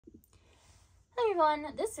Hi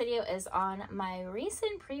everyone, this video is on my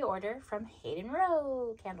recent pre-order from Hayden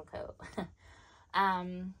Rowe Candle Co.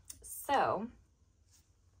 So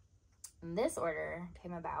this order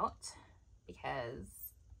came about because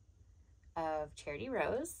of Charity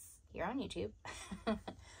Rose here on YouTube.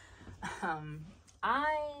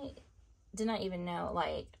 I did not even know,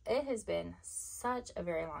 like, it has been such a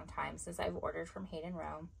very long time since I've ordered from Hayden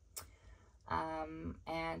Rowe.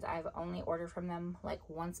 And I've only ordered from them like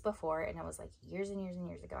once before, and it was like years and years and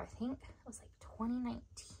years ago. I think it was like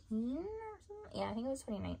 2019 or something. Yeah, I think it was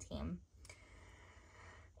 2019.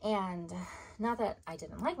 And not that I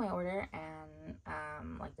didn't like my order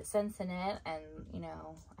and like the scents in it, and you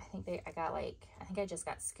know, I think I just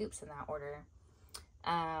got scoops in that order.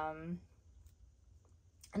 And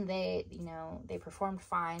they, you know, they performed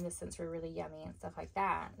fine. The scents were really yummy and stuff like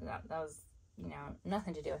that. That was, you know,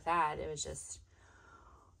 nothing to do with that. It was just,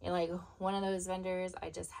 you know, like one of those vendors I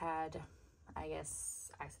just had, I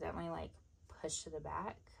guess, accidentally like pushed to the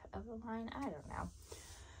back of the line. I don't know.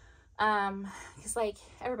 Because like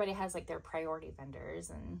everybody has like their priority vendors,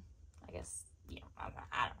 and I guess, you know, I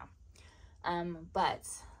don't know. But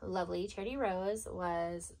lovely Charity Rose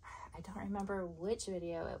was, I don't remember which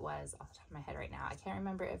video it was off the top of my head right now. I can't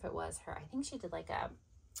remember if it was her. I think she did like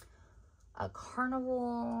a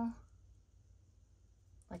carnival,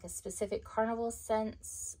 like a specific carnival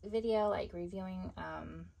scents video, like reviewing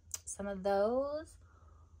some of those,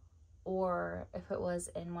 or if it was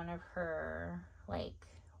in one of her like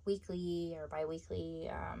weekly or bi-weekly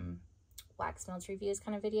wax melts reviews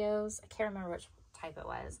kind of videos. I can't remember which type it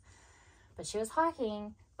was, but she was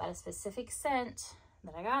talking about a specific scent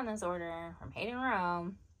that I got in this order from Hayden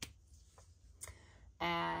Rowe,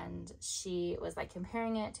 and she was like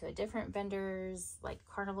comparing it to a different vendor's like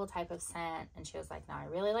carnival type of scent, and she was like, no, I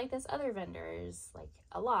really like this other vendor's like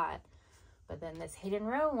a lot, but then this Hayden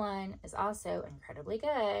Rowe one is also incredibly good.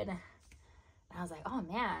 And I was like, oh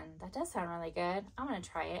man, that does sound really good. I'm gonna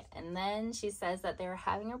try it. And then she says that they were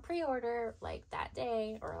having a pre-order like that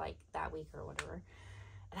day or like that week or whatever,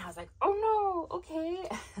 and I was like, oh no, okay.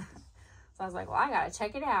 So I was like, well, I gotta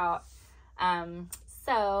check it out.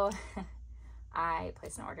 So I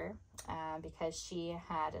placed an order because she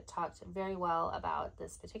had talked very well about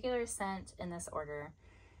this particular scent in this order,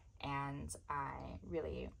 and I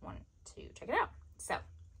really want to check it out. So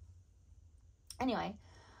anyway,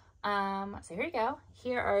 so here you go.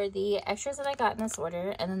 Here are the extras that I got in this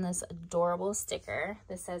order, and then this adorable sticker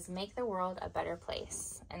that says "Make the world a better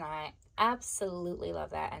place," and I absolutely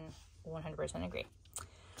love that and 100% agree.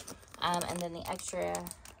 And then the extra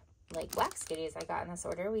like wax goodies I got in this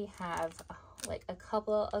order, we have like a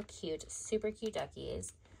couple of cute, super cute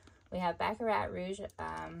duckies. We have Baccarat Rouge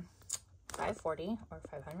 540 or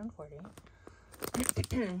 540.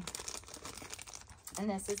 And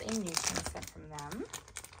this is a new scent from them.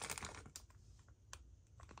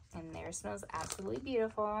 And theirs smells absolutely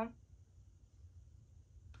beautiful.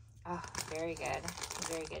 Oh, very good.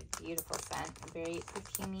 Very good. Beautiful scent. Very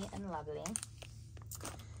perfumey and lovely.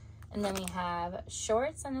 And then we have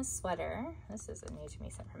shorts and a sweater. This is a new to me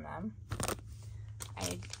scent from them.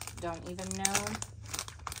 I don't even know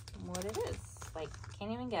what it is. Like,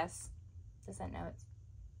 can't even guess. Doesn't know it's.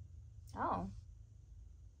 Oh.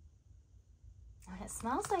 It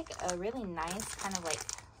smells like a really nice kind of like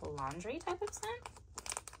laundry type of scent.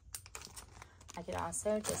 I could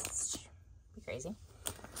also just be crazy.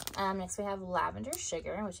 Next we have Lavender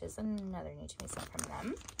Sugar, which is another new to me scent from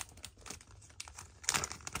them.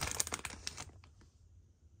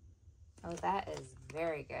 Oh, that is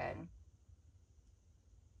very good.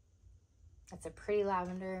 It's a pretty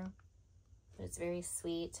lavender, but it's very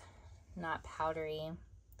sweet, not powdery.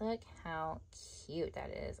 Look how cute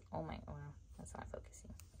that is. Oh my, wow, that's not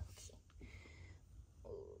focusing. Okay.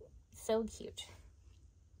 Ooh, so cute.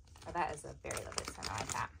 Oh, that is a very lovely scent. I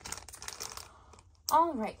like that.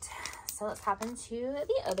 All right, so let's hop into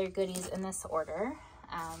the other goodies in this order.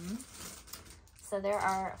 So there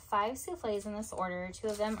are 5 souffles in this order. 2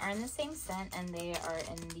 of them are in the same scent, and they are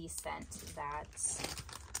in the scent that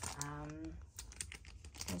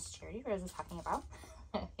Miss Charity Rose was talking about.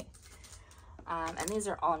 And these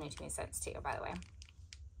are all new to me scents too, by the way.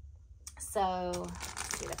 So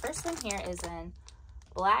let's see, the first one here is in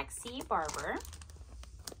Black Sea Barber.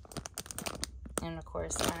 And of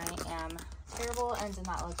course, I am terrible and did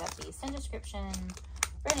not look up the scent description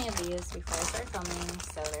for any of these before I started filming,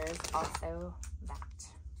 so there's also that.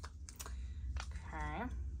 Okay.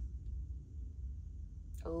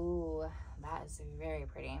 Oh, that is very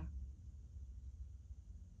pretty.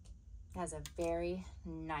 It has a very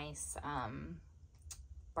nice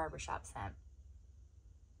barbershop scent.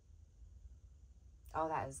 Oh,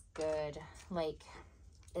 that is good. Like,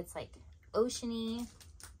 it's like oceany,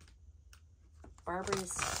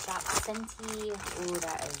 Barbara's shop scenty. Ooh,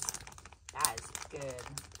 that is good.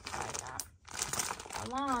 I like that a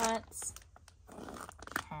lot.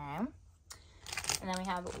 Okay. And then we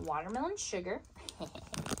have watermelon sugar.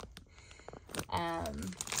 Oh,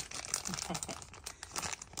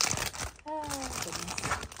 goodness.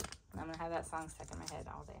 I'm gonna have that song stuck in my head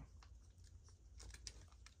all day.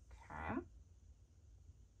 Okay.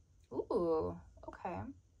 Ooh, okay.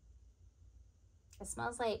 It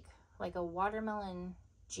smells like a watermelon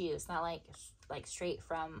juice, not like straight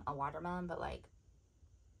from a watermelon, but like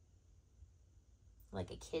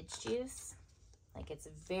a kid's juice. Like, it's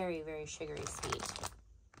very, very sugary sweet.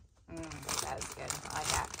 That is good. I like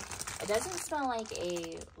that. It doesn't smell like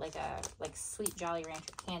a Sweet Jolly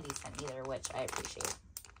Rancher candy scent either, which I appreciate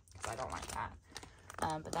because I don't like that.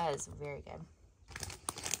 But that is very good.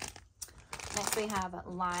 Next we have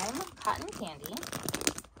lime cotton candy.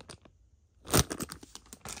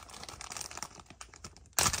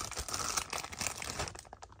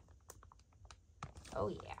 Oh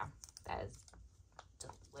yeah, that is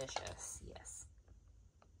delicious. Yes.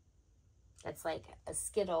 That's like a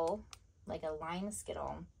Skittle, like a lime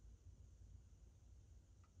Skittle,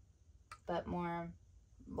 but more,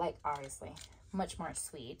 like, obviously much more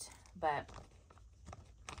sweet, but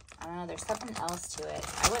I don't know, there's something else to it.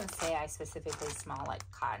 I wouldn't say I specifically smell like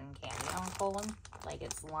cotton candy on Colin, like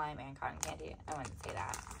it's lime and cotton candy. I wouldn't say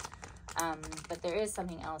that. But there is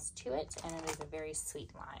something else to it, and it is a very sweet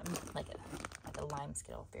lime, like a lime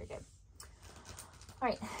Skittle. Very good. All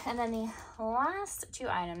right, and then the last two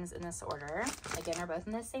items in this order, again, are both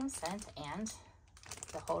in the same scent, and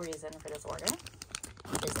the whole reason for this order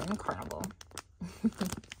is in Carnival.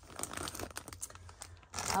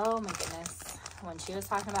 Oh my goodness. When she was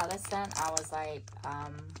talking about this scent, I was like,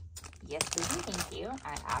 yes, please and thank you.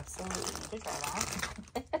 I absolutely need to try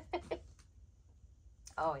that.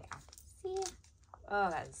 Oh yeah. See? Oh,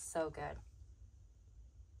 that is so good.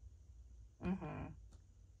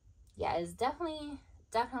 Yeah, it's definitely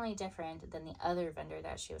different than the other vendor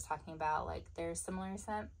that she was talking about, like their similar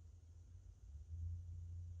scent,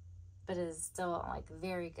 but it is still like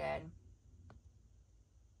very good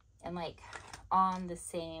and like on the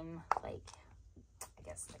same, like, I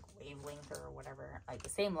guess like wavelength or whatever, like the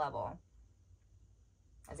same level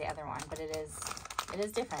as the other one, but it is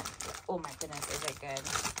different. Oh my goodness, is it good?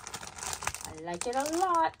 I like it a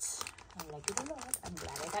lot. I'm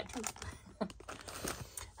glad I got two.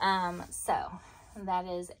 So that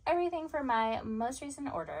is everything for my most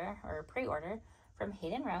recent order, or pre-order, from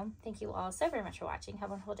Hayden Rowe. Thank you all so very much for watching. Have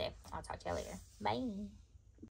a wonderful day. I'll talk to you later. Bye.